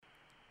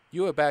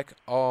You are back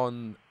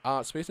on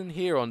Art Smitten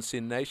here on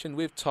Sin Nation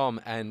with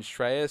Tom and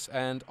Shreyas,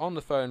 and on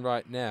the phone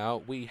right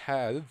now we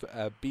have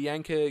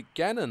Bianca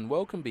Gannon.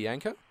 Welcome,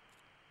 Bianca.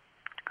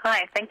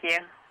 Hi, thank you.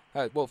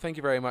 Well, thank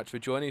you very much for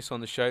joining us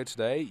on the show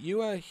today.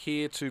 You are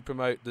here to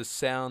promote The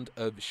Sound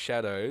of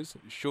Shadows,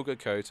 Sugar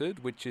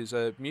Coated, which is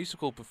a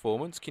musical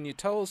performance. Can you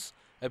tell us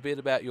a bit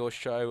about your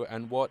show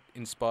and what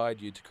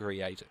inspired you to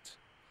create it?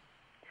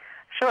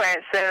 Sure.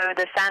 So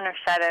The Sound of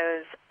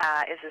Shadows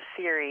is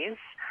a series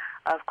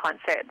of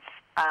concerts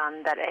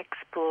that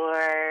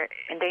explore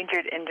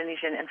endangered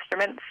Indonesian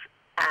instruments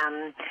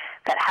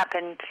that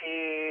happen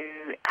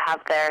to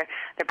have their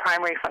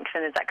primary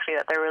function is actually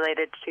that they're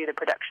related to the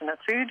production of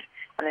food,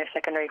 and their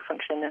secondary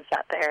function is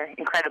that they're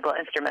incredible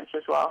instruments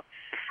as well.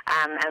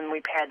 And we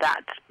pair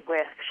that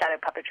with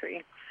shadow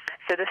puppetry.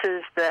 So this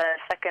is the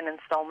second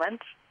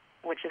installment,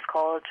 which is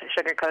called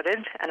Sugar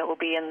Coated, and it will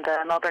be in the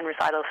Melbourne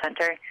Recital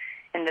Centre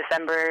in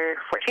December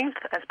 14th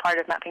as part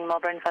of Mapping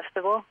Melbourne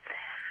Festival.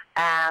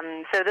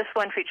 So this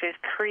one features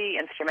 3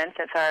 instruments.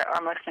 It's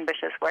our most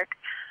ambitious work,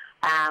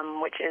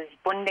 which is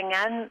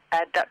bundingan,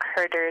 duck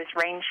herders,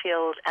 rain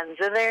shield, and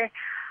zither,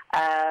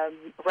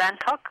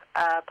 rantok,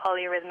 a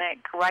polyrhythmic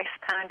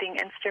rice-pounding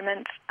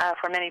instrument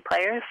for many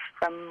players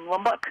from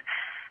Lombok,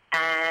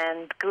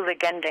 and gula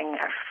gending,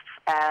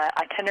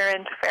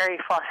 itinerant fairy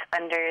floss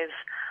benders,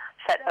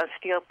 set of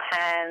steel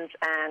pans,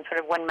 and sort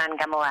of one-man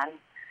gamelan,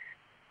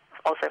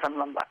 also from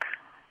Lombok.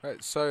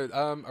 Right, so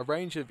a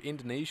range of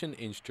Indonesian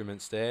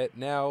instruments there.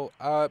 Now,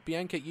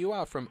 Bianca, you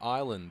are from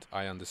Ireland,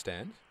 I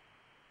understand.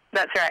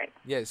 That's right.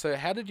 Yeah, so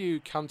how did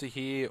you come to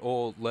hear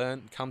or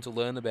come to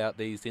learn about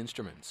these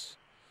instruments?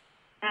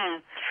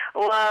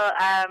 Well,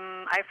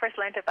 I first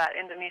learned about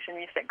Indonesian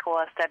music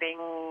while studying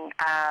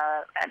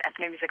an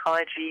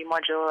ethnomusicology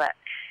module as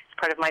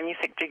part of my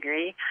music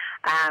degree,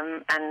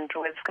 and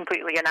was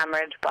completely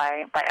enamored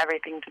by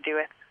everything to do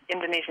with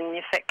Indonesian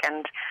music,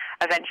 and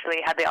eventually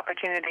had the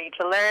opportunity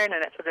to learn,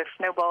 and it sort of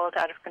snowballed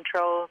out of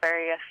control,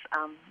 various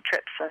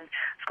trips and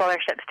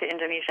scholarships to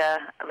Indonesia,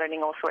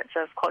 learning all sorts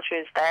of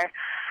cultures there.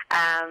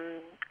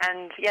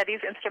 And yeah,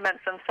 these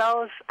instruments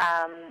themselves,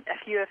 a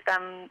few of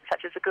them,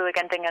 such as the gula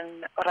gending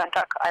and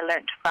rantak, I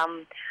learnt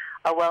from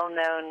a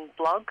well-known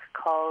blog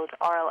called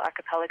Oral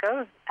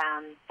Archipelago.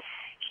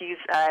 He's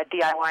a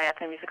DIY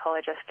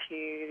ethnomusicologist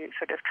who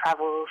sort of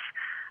travels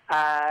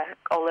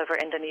all over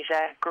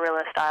Indonesia,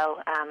 guerrilla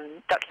style,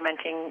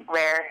 documenting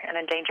rare and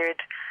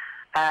endangered,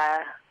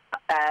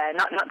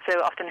 not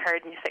so often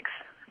heard musics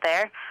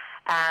there.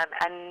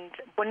 And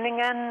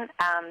bundingan,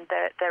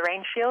 the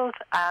rain shield,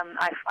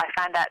 I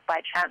found that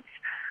by chance.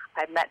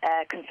 I met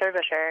a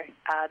conservator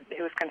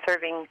who was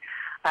conserving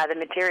the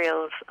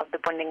materials of the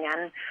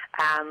bundingan,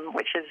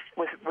 which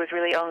was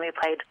really only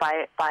played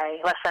by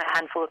less than a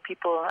handful of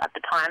people at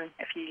the time,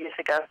 a few years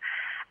ago.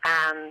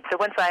 So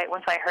once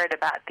I heard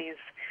about these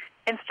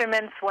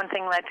instruments, one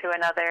thing led to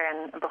another,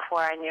 and before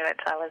I knew it,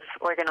 I was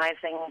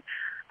organizing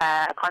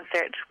a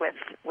concert with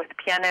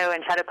piano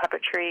and shadow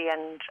puppetry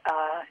and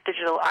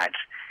digital art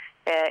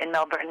in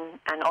Melbourne,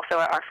 and also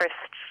our first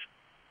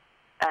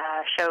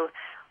show,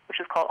 which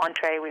was called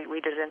Entree,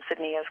 we did it in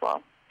Sydney as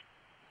well.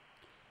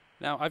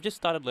 Now, I've just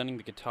started learning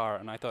the guitar,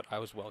 and I thought I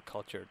was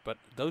well-cultured, but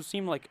those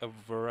seem like a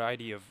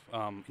variety of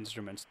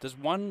instruments. Does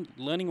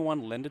learning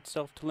one lend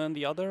itself to learn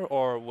the other,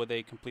 or were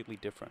they completely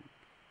different?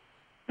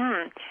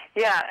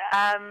 Yeah.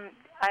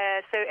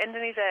 So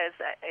Indonesia is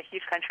a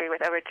huge country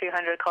with over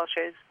 200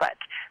 cultures, but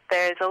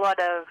there's a lot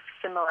of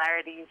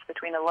similarities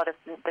between a lot of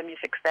the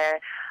musics there.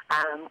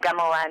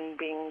 Gamelan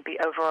being the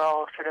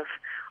overall sort of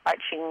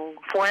arching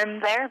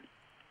form there.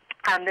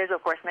 There's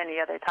of course many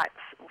other types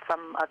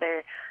from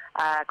other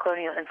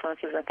colonial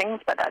influences and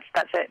things, but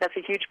that's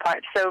a huge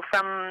part. So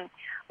from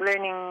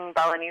learning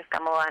Balinese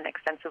gamelan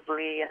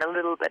extensively and a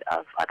little bit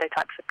of other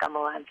types of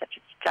gamelan, such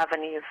as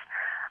Javanese,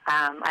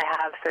 I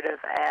have sort of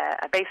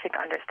a basic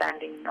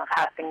understanding of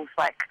how things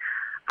like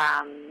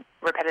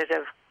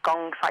repetitive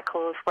gong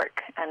cycles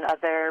work and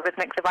other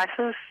rhythmic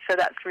devices. So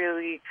that's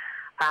really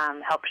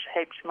helped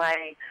shape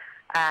my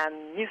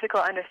musical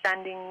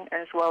understanding,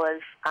 as well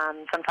as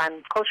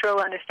sometimes cultural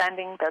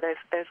understanding, though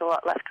there's a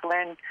lot left to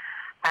learn.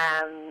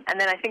 And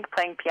then I think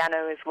playing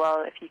piano as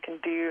well, if you can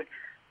do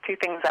 2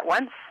 things at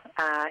once,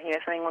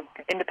 something with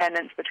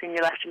independence between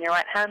your left and your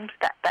right hand,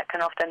 that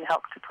can often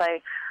help to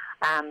play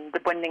the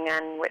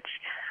bundingan, which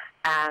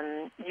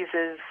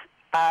uses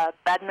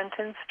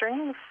badminton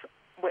strings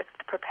with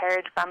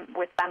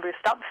bamboo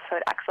stops, so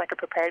it acts like a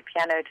prepared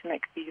piano to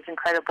make these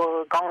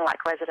incredible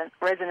gong-like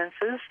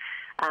resonances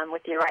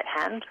with your right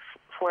hand,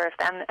 4 of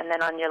them, and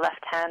then on your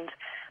left hand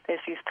there's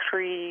these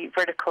 3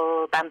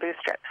 vertical bamboo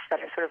strips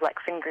that are sort of like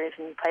fingers,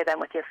 and you play them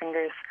with your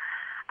fingers,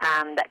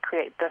 that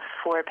create the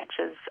 4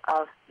 pitches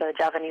of the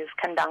Javanese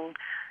kendang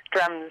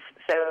drums.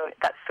 So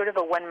that's sort of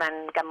a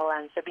one-man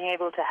gamelan. So being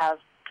able to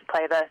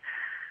play the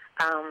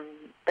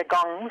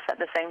gongs at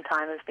the same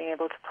time as being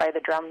able to play the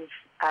drums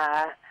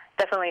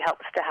definitely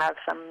helps to have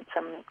some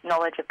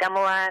knowledge of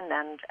gamelan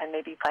and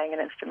maybe playing an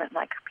instrument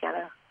like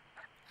piano.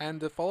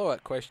 And a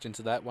follow-up question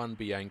to that one,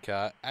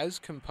 Bianca, as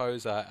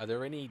composer, are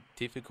there any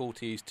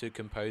difficulties to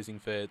composing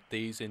for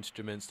these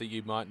instruments that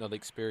you might not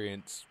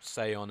experience,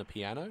 say, on a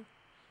piano?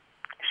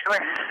 Sure.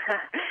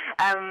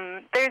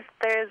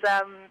 There's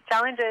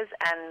challenges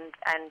and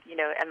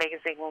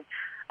amazing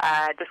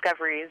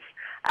discoveries.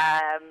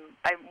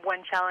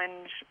 One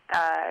challenge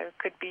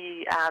could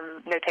be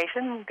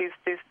notation.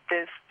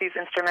 These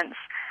instruments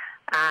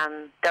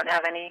don't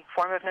have any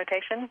form of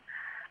notation.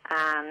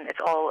 It's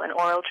all an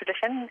oral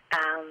tradition.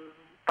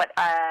 But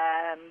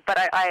I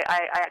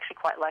actually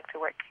quite like to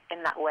work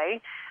in that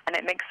way, and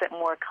it makes it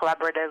more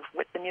collaborative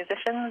with the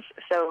musicians.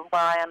 So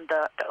while I am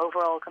the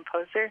overall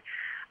composer,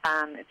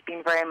 it's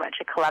been very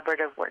much a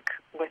collaborative work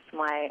with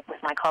my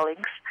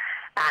colleagues,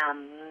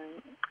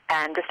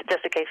 and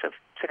just a case of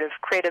sort of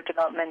creative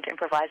development,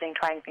 improvising,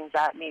 trying things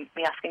out, me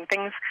asking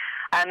things.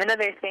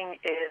 Another thing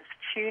is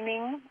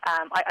tuning.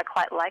 I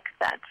quite like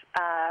that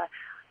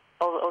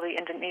all the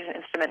Indonesian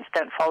instruments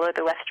don't follow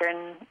the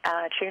Western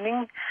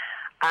tuning,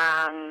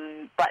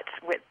 but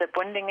with the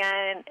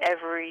bundingan,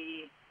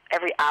 every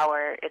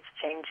hour it's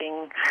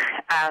changing,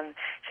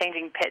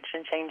 changing pitch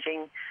and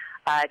changing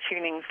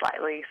tuning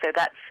slightly. So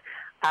that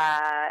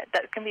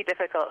can be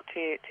difficult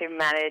to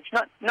manage.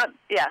 Not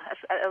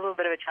a little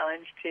bit of a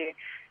challenge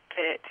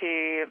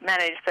to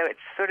manage. So it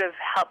sort of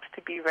helps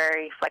to be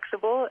very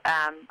flexible.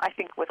 I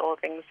think with all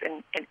things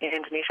in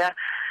Indonesia,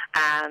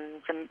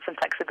 some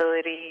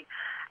flexibility,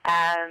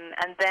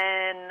 and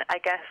then I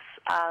guess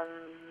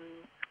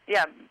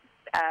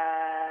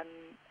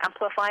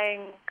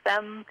amplifying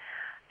them,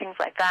 things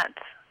like that.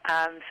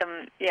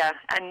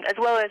 And as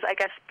well as I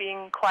guess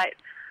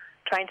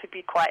trying to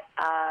be quite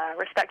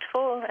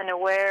respectful and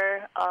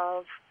aware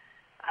of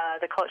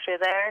the culture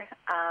there.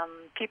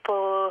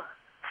 People,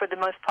 for the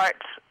most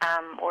part,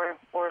 or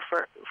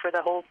for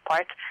the whole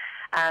part,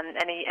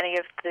 any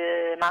of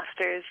the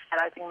masters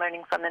that I've been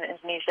learning from in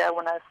Indonesia,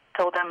 when I've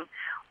told them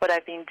what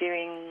I've been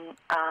doing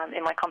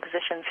in my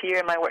compositions here,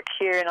 in my work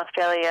here in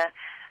Australia,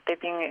 they've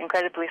been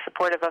incredibly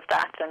supportive of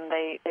that, and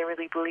they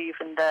really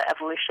believe in the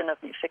evolution of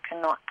music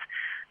and not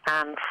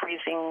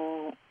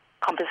freezing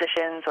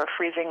compositions or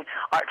freezing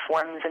art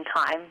forms in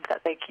time,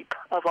 that they keep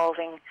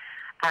evolving.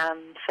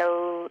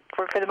 So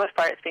for the most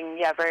part, it's been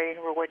very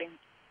rewarding.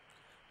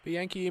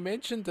 Bianca, you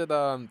mentioned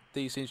that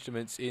these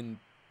instruments in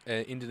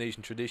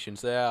Indonesian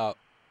traditions, they are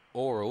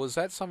oral. Is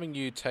that something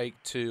you take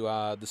to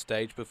the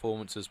stage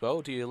performance as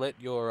well? Do you let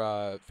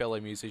your fellow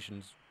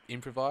musicians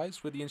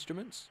improvise with the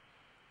instruments?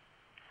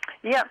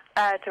 Yeah,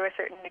 to a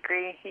certain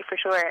degree, for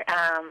sure.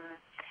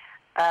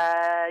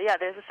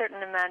 There's a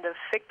certain amount of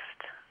fixed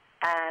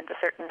and a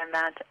certain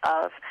amount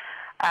of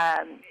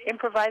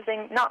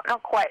improvising.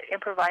 Not quite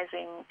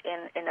improvising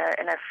in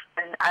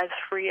as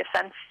free a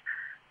sense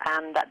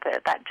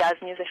that jazz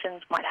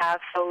musicians might have,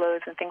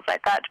 solos and things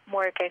like that.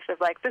 More a case of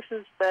like, this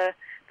is the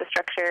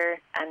structure,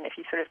 and if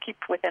you sort of keep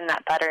within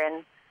that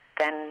pattern,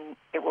 then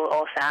it will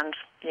all sound,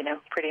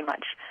 pretty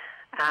much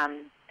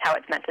how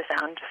it's meant to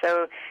sound.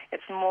 So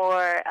it's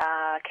more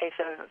a case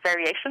of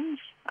variations,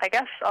 I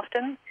guess,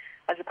 often,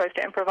 as opposed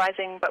to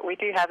improvising. But we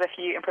do have a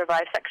few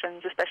improvised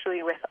sections,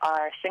 especially with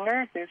our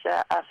singer, who's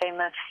a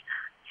famous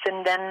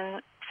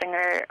Sinden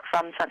singer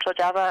from Central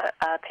Java,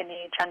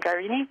 Penny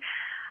Chandrarini.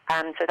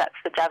 So that's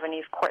the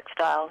Javanese court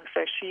style.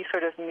 So she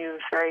sort of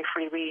moves very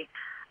freely.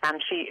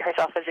 She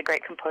herself is a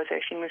great composer.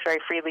 She moves very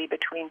freely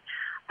between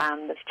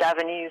this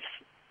Javanese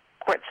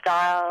court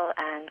style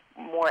and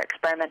more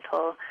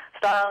experimental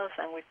styles.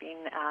 And we've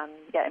been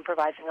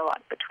improvising a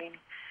lot between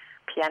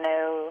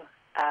piano,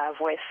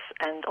 voice,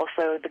 and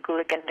also the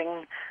gula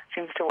gending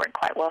seems to work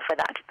quite well for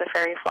that, the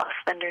fairy floss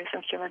vendor's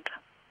instrument.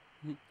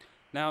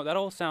 Now, that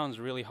all sounds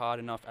really hard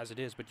enough as it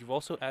is, but you've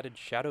also added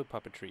shadow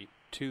puppetry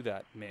to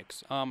that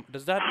mix.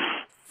 Does that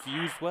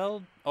fuse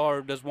well,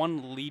 or does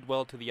one lead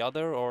well to the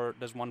other, or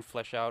does one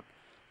flesh out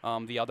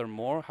the other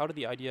more? How did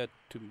the idea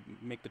to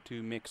make the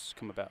two mix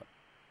come about?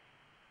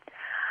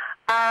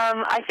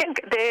 I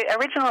think the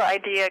original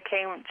idea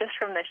came just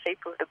from the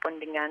shape of the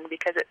bundingan,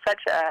 because it's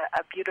such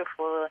a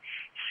beautiful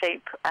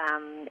shape.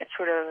 It's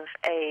sort of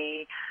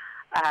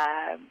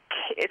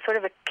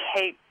a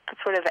cape,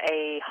 sort of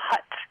a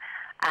hut.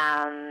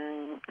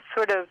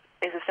 Sort of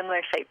is a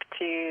similar shape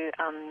to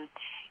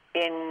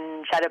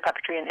in shadow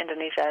puppetry in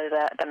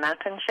Indonesia, the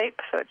mountain shape.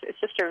 So it's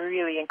just a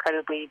really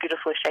incredibly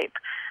beautiful shape.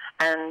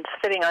 And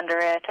sitting under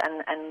it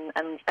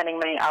and spending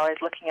many hours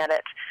looking at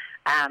it,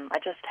 I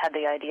just had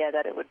the idea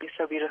that it would be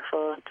so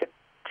beautiful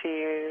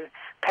to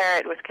pair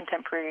it with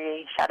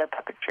contemporary shadow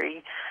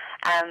puppetry.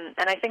 And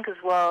I think as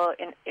well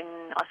in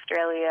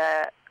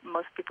Australia,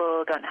 most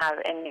people don't have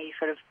any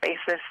sort of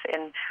basis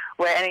in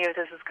where any of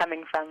this is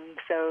coming from.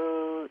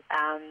 So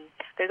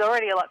there's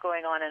already a lot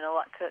going on and a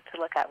lot to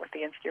look at with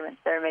the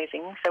instruments. They're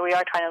amazing. So we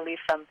are trying to leave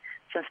some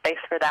space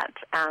for that.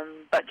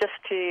 But just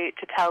to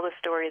tell the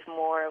stories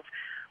more of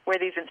where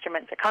these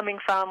instruments are coming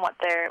from, what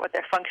their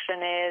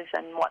function is,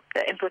 and what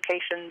the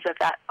implications of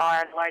that are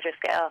on a larger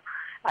scale.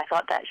 I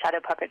thought that shadow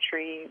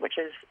puppetry, which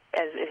is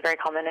very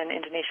common in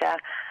Indonesia,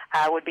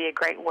 would be a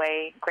great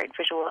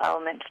visual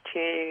element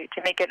to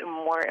make it a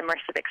more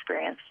immersive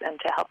experience and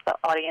to help the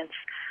audience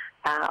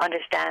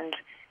understand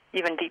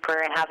even deeper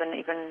and have an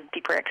even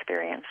deeper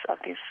experience of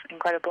these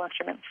incredible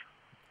instruments.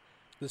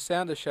 The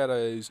Sound of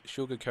Shadows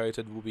Sugar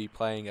Coated will be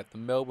playing at the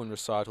Melbourne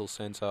Recital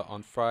Centre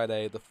on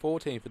Friday the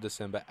 14th of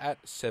December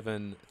at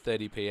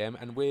 7:30 p.m,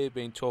 and we've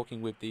been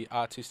talking with the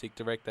artistic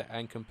director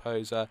and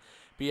composer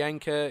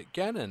Bianca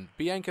Gannon.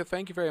 Bianca,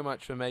 thank you very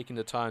much for making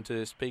the time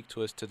to speak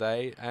to us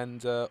today,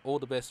 and all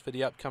the best for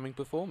the upcoming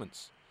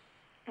performance.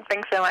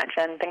 Thanks so much,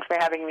 and thanks for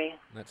having me.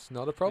 That's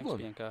not a problem.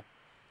 Thanks, Bianca.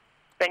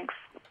 Thanks.